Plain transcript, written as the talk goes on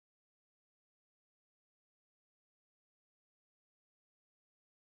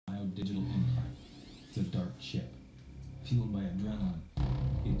digital empire, the dark ship. Fueled by adrenaline,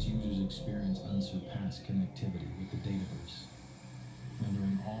 its users experience unsurpassed connectivity with the dataverse,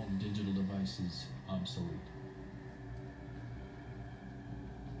 rendering all digital devices obsolete.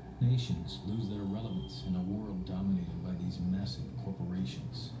 Nations lose their relevance in a world dominated by these massive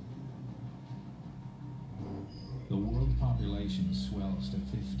corporations. The world population swells to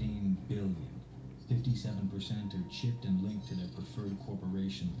 15 billion. 57% are chipped and linked to their preferred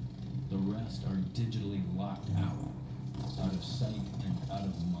corporation. The rest are digitally locked out of sight and out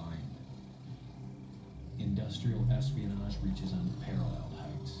of mind. Industrial espionage reaches unparalleled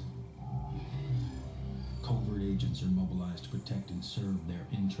heights. Covert agents are mobilized to protect and serve their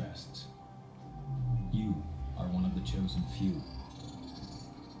interests. You are one of the chosen few,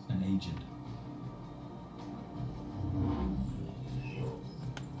 an agent